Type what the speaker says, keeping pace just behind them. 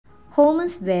Home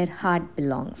is where heart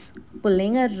belongs.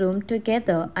 Pulling a room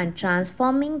together and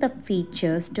transforming the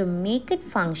features to make it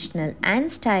functional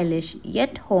and stylish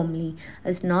yet homely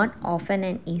is not often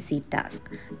an easy task.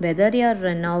 Whether you're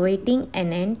renovating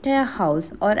an entire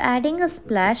house or adding a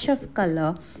splash of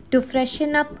color to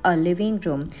freshen up a living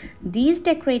room, these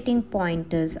decorating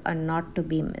pointers are not to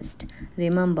be missed.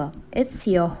 Remember, it's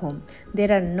your home.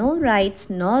 There are no rights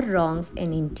nor wrongs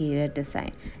in interior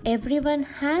design. Everyone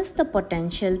has the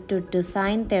potential to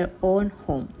design their own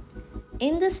home.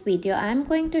 In this video, I am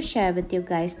going to share with you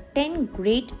guys 10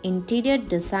 great interior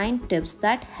design tips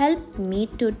that helped me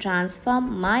to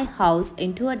transform my house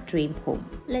into a dream home.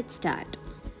 Let's start.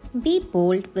 Be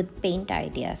bold with paint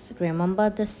ideas. Remember,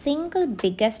 the single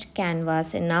biggest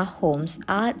canvas in our homes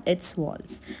are its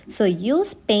walls. So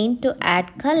use paint to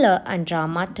add color and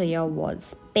drama to your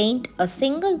walls. Paint a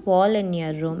single wall in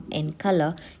your room in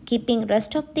color, keeping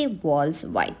rest of the walls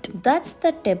white. That's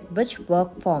the tip which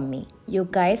worked for me. You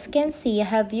guys can see I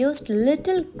have used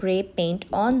little grey paint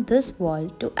on this wall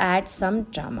to add some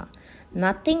drama.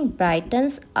 Nothing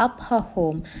brightens up her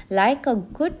home like a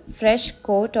good fresh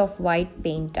coat of white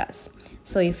paint does.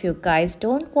 So if you guys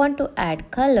don't want to add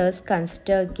colors,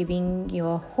 consider giving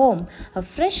your home a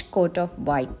fresh coat of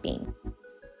white paint.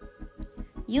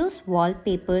 Use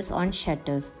wallpapers on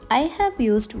shutters. I have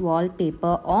used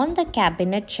wallpaper on the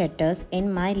cabinet shutters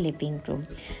in my living room.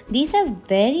 These are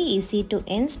very easy to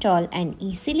install and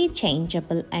easily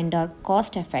changeable and are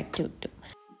cost effective too.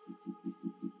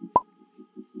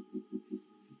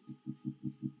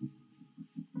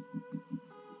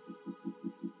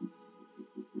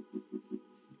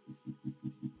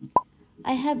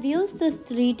 I have used this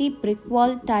 3D brick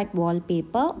wall type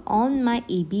wallpaper on my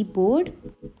EB board.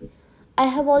 I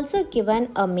have also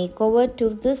given a makeover to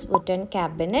this wooden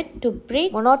cabinet to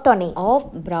break monotony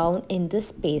of brown in this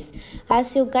space.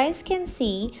 As you guys can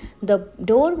see, the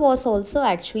door was also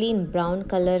actually in brown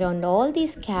color and all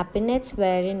these cabinets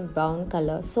were in brown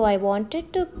color. So I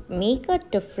wanted to make a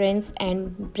difference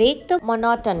and break the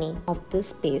monotony of this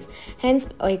space. Hence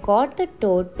I got the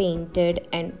door painted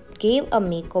and gave a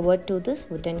makeover to this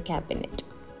wooden cabinet.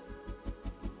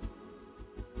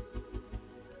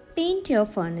 Paint your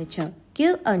furniture.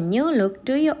 Give a new look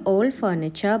to your old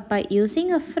furniture by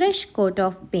using a fresh coat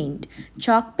of paint.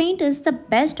 Chalk paint is the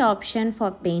best option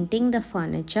for painting the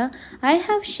furniture. I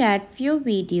have shared few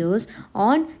videos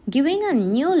on giving a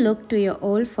new look to your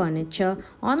old furniture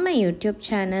on my YouTube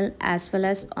channel as well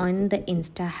as on the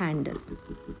Insta handle.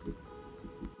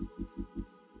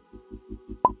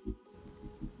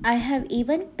 I have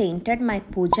even painted my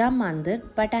puja mandir,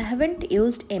 but I haven't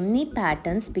used any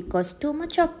patterns because too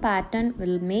much of pattern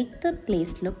will make the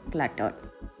place look cluttered.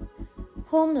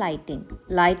 Home lighting.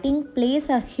 Lighting plays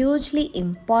a hugely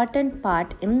important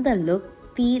part in the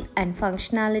look, feel and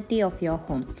functionality of your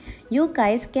home. You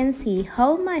guys can see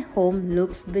how my home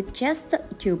looks with just the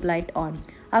tube light on.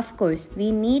 Of course,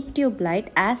 we need tube light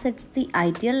as it's the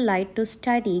ideal light to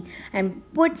study and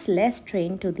puts less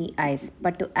strain to the eyes.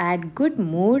 But to add good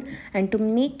mood and to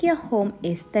make your home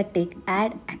aesthetic,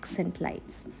 add accent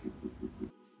lights.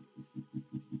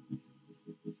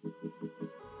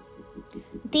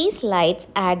 These lights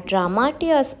add drama to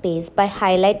your space by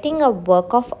highlighting a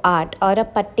work of art or a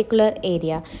particular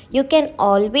area. You can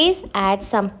always add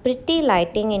some pretty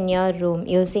lighting in your room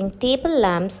using table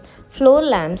lamps, floor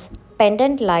lamps,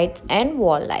 pendant lights and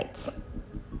wall lights.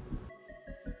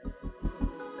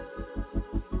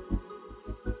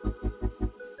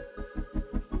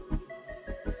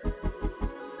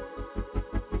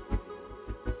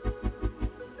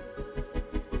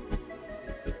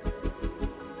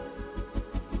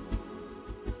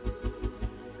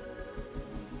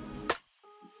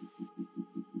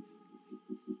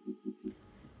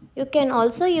 You can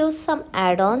also use some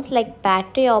add-ons like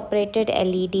battery operated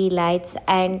LED lights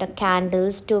and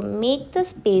candles to make the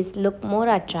space look more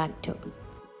attractive.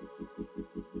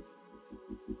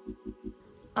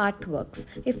 Artworks.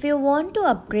 If you want to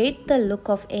upgrade the look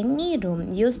of any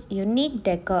room, use unique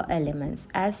decor elements.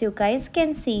 As you guys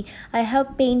can see, I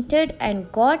have painted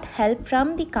and got help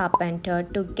from the carpenter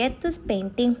to get this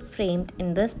painting framed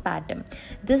in this pattern.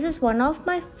 This is one of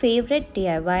my favorite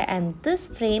DIY and this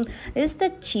frame is the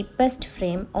cheapest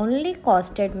frame, only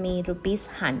costed me rupees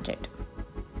 100.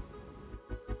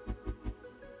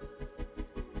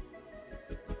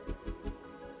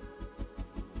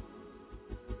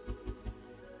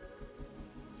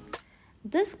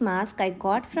 This mask I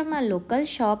got from a local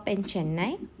shop in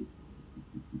Chennai.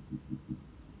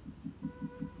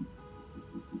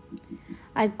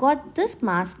 I got this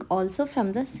mask also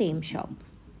from the same shop.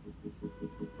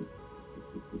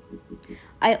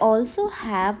 I also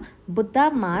have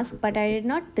Buddha mask, but I did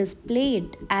not display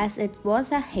it as it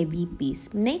was a heavy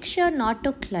piece. Make sure not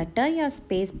to clutter your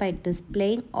space by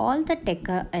displaying all the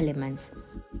decor elements.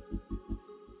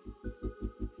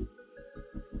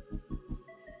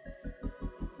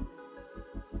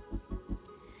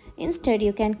 Instead,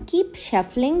 you can keep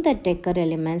shuffling the decor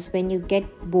elements when you get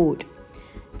bored.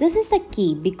 This is the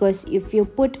key because if you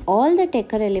put all the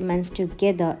decor elements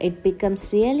together, it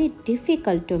becomes really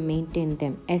difficult to maintain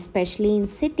them, especially in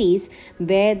cities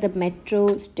where the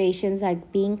metro stations are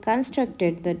being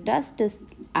constructed. The dust is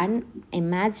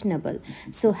unimaginable.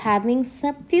 So having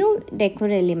some few decor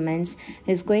elements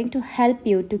is going to help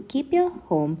you to keep your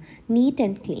home neat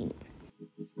and clean.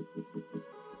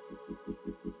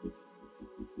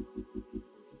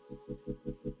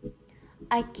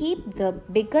 I keep the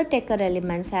bigger decor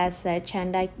elements as such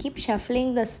and I keep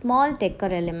shuffling the small decor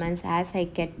elements as I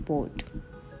get bored.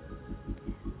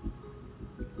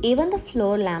 Even the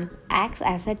floor lamp acts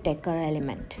as a decor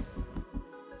element.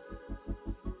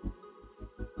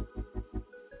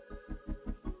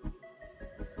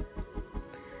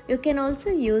 You can also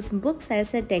use books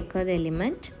as a decor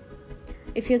element.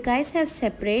 If you guys have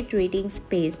separate reading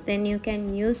space, then you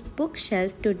can use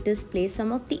bookshelf to display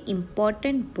some of the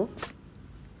important books.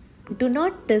 Do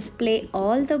not display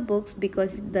all the books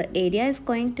because the area is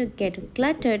going to get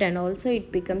cluttered and also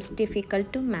it becomes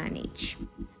difficult to manage.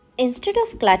 Instead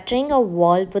of cluttering a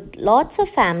wall with lots of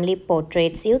family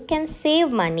portraits, you can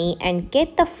save money and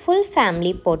get the full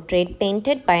family portrait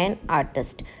painted by an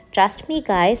artist. Trust me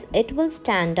guys, it will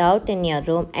stand out in your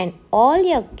room and all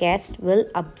your guests will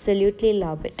absolutely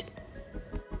love it.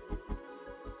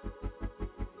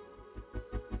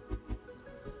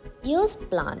 Use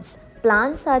plants.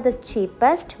 Plants are the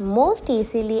cheapest, most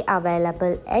easily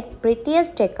available yet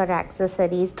prettiest decor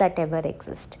accessories that ever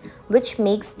exist, which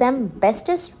makes them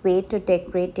bestest way to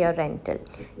decorate your rental.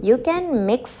 You can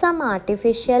mix some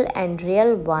artificial and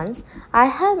real ones. I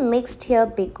have mixed here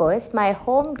because my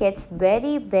home gets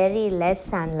very less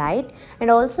sunlight and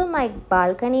also my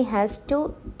balcony has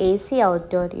two AC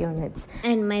outdoor units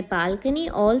and my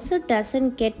balcony also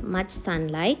doesn't get much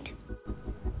sunlight.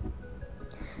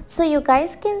 So you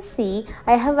guys can see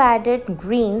I have added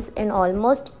greens in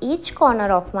almost each corner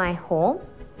of my home.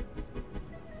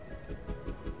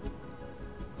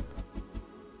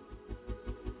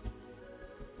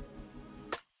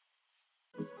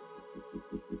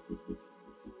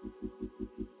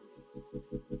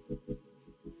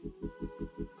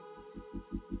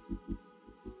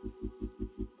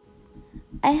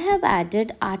 I have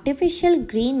added artificial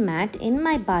green mat in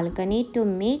my balcony to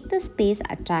make the space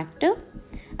attractive.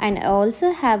 And I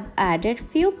also have added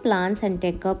few plants and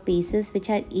decor pieces which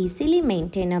are easily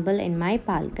maintainable in my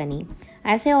balcony.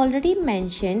 As I already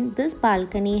mentioned, this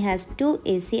balcony has two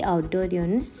AC outdoor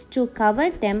units. To cover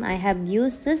them, I have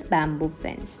used this bamboo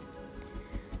fence.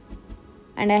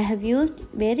 And I have used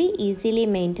very easily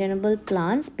maintainable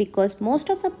plants because most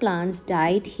of the plants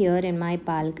died here in my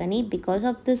balcony because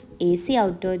of this AC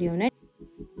outdoor unit.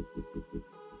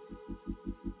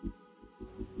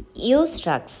 Use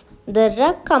rugs. The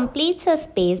rug completes a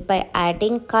space by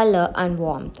adding color and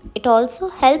warmth. It also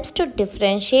helps to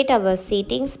differentiate our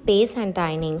seating space and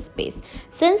dining space.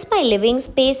 Since my living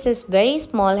space is very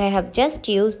small, I have just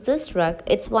used this rug.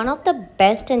 It's one of the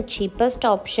best and cheapest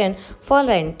option for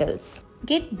rentals.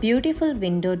 Get beautiful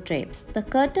window drapes. The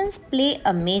curtains play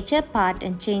a major part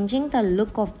in changing the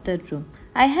look of the room.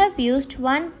 I have used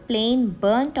one plain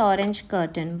burnt orange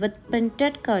curtain with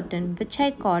printed curtain which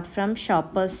I got from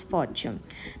Shopper's Fortune.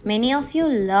 Many of you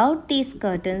loved these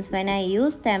curtains when I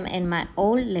used them in my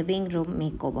old living room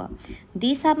makeover.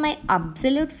 These are my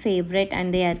absolute favorite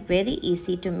and they are very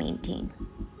easy to maintain.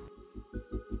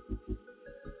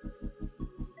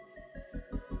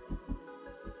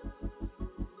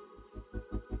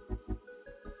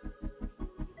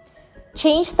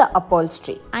 Change the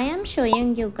upholstery. I am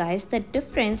showing you guys the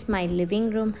difference my living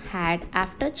room had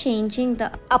after changing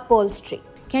the upholstery.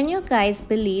 Can you guys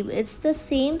believe it's the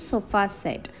same sofa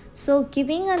set? So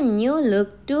giving a new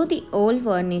look to the old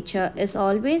furniture is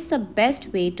always the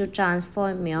best way to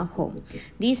transform your home.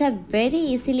 These are very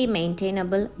easily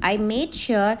maintainable. I made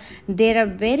sure there are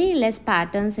very less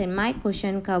patterns in my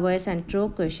cushion covers and throw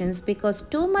cushions because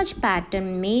too much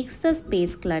pattern makes the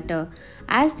space clutter.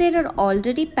 As there are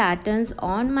already patterns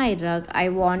on my rug, I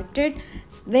wanted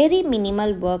very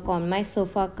minimal work on my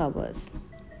sofa covers.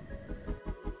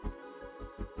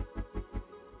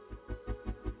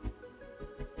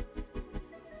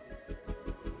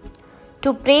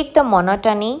 To break the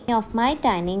monotony of my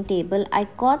dining table, I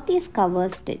got these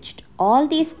covers stitched. All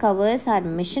these covers are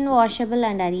machine washable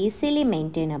and are easily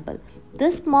maintainable.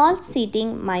 this small seating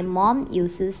my mom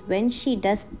uses when she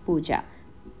does puja.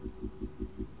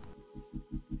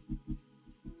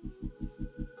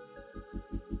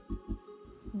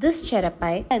 This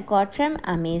charapai I got from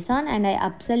Amazon and I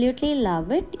absolutely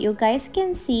love it. You guys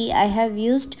can see I have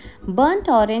used burnt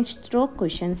orange throw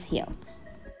cushions here.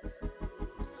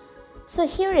 So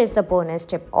here is the bonus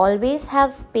tip. Always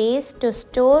have space to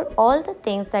store all the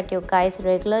things that you guys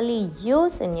regularly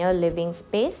use in your living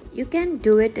space. You can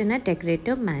do it in a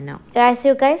decorative manner. As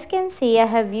you guys can see, I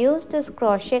have used this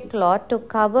crochet cloth to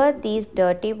cover these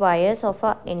dirty wires of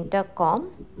our intercom.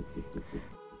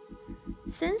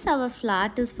 Since our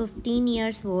flat is 15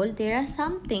 years old, there are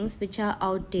some things which are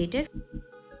outdated.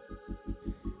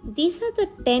 These are the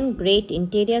 10 great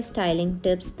interior styling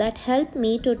tips that help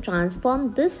me to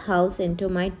transform this house into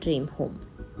my dream home.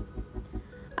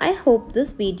 I hope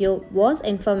this video was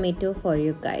informative for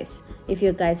you guys. If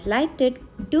you guys liked it,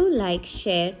 do like,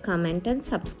 share, comment and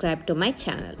subscribe to my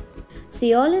channel.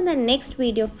 See you all in the next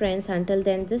video friends. Until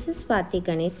then, this is Swathi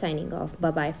Ganesh signing off.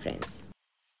 Bye bye friends.